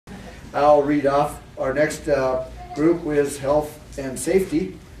I'll read off. Our next group is health and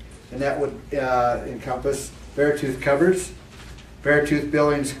safety, and that would encompass Beartooth Cupboards, Beartooth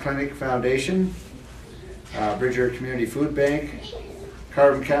Billings Clinic Foundation, Bridger Community Food Bank,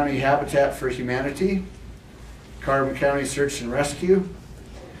 Carbon County Habitat for Humanity, Carbon County Search and Rescue,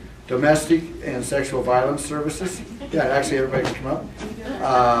 Domestic and Sexual Violence Services. Yeah, actually everybody can come up.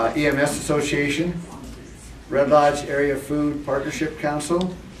 EMS Association, Red Lodge Area Food Partnership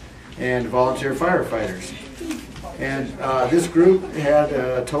Council, and Volunteer Firefighters. And this group had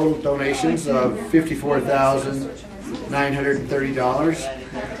total donations of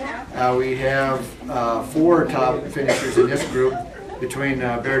 $54,930. We have 4 top finishers in this group between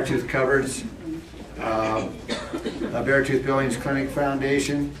Beartooth Cupboards, Beartooth Billings Clinic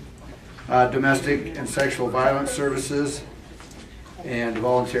Foundation, Domestic and Sexual Violence Services, and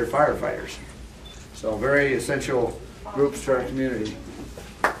Volunteer Firefighters. So very essential groups to our community.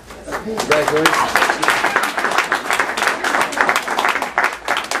 Congratulations.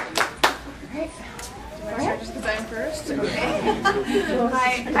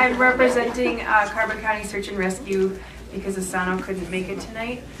 Hi, I'm representing Carbon County Search and Rescue because Asano couldn't make it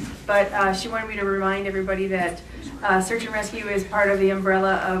tonight. But she wanted me to remind everybody that Search and Rescue is part of the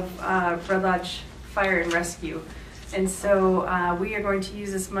umbrella of Red Lodge Fire and Rescue. And so we are going to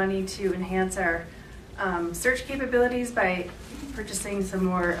use this money to enhance our search capabilities by purchasing some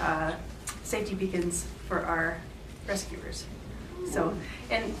more safety beacons for our rescuers. So,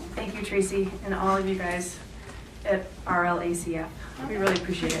 and thank you, Tracy, and all of you guys at RLACF. We really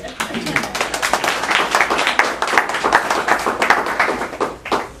appreciate it.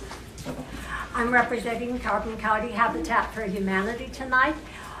 I'm representing Carbon County Habitat for Humanity tonight.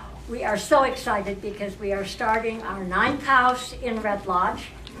 We are so excited because we are starting our 9th house in Red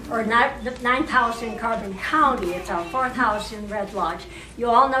Lodge, or 9th house in Carbon County. It's our 4th house in Red Lodge. You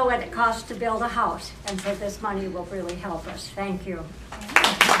all know what it costs to build a house, and so this money will really help us. Thank you.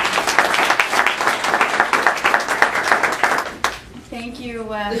 Thank you,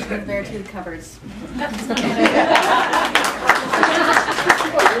 Beartooth Cupboards.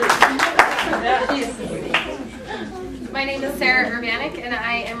 My name is Sarah Urbanik, and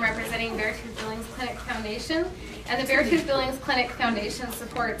I am representing Beartooth Billings Clinic Foundation. And the Beartooth Billings Clinic Foundation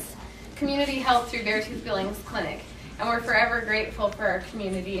supports community health through Beartooth Billings Clinic. And we're forever grateful for our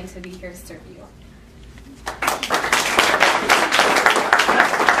community and to be here to serve you.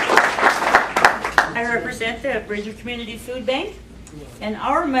 I represent the Bridger Community Food Bank, and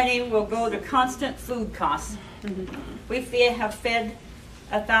our money will go to constant food costs. We have fed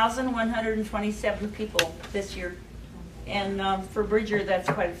 1,127 people this year, and for Bridger, that's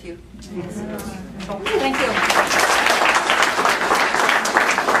quite a few. So, thank you.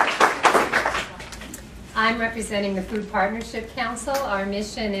 I'm representing the Food Partnership Council. Our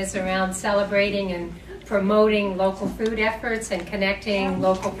mission is around celebrating and promoting local food efforts and connecting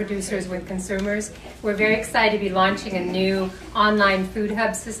local producers with consumers. We're very excited to be launching a new online food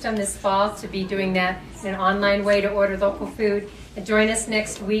hub system this fall, to be doing that in an online way to order local food. And join us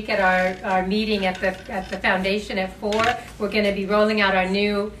next week at our meeting at the foundation at 4. We're going to be rolling out our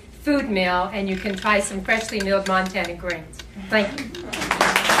new food mill, and you can try some freshly milled Montana grains. Thank you.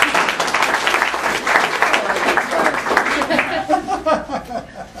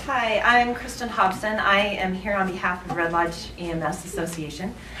 Hi, I'm Kristen Hobson. I am here on behalf of Red Lodge EMS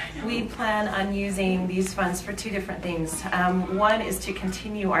Association. We plan on using these funds for 2 different things. One is to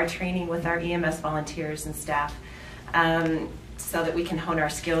continue our training with our EMS volunteers and staff so that we can hone our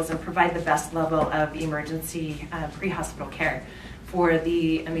skills and provide the best level of emergency pre-hospital care for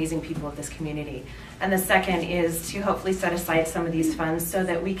the amazing people of this community. And the second is to hopefully set aside some of these funds so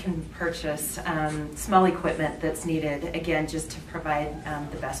that we can purchase small equipment that's needed, again, just to provide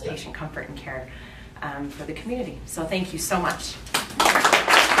the best patient comfort and care for the community. So thank you so much.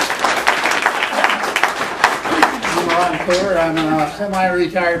 I'm Ron Cooler. I'm a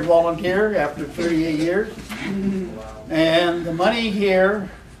semi-retired volunteer after 38 years. And the money here,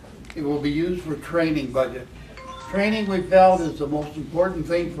 it will be used for training budget. Training, we felt, is the most important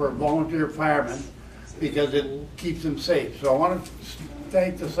thing for a volunteer fireman because it keeps them safe. So I want to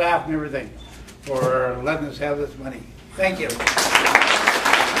thank the staff and everything for letting us have this money. Thank you. Did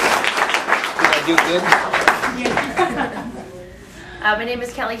I do good? My name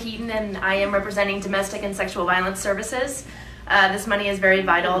is Kelly Heaton, and I am representing Domestic and Sexual Violence Services. This money is very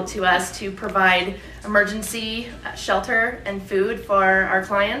vital to us to provide emergency shelter and food for our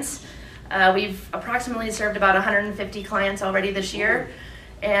clients. We've approximately served about 150 clients already this year,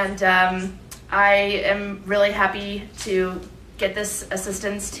 and I am really happy to get this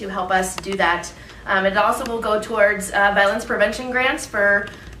assistance to help us do that. It also will go towards violence prevention grants for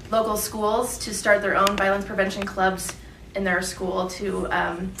local schools to start their own violence prevention clubs in their school to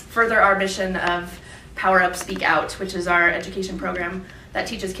further our mission of Power Up, Speak Out, which is our education program that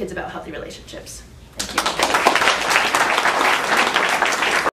teaches kids about healthy relationships. Thank you.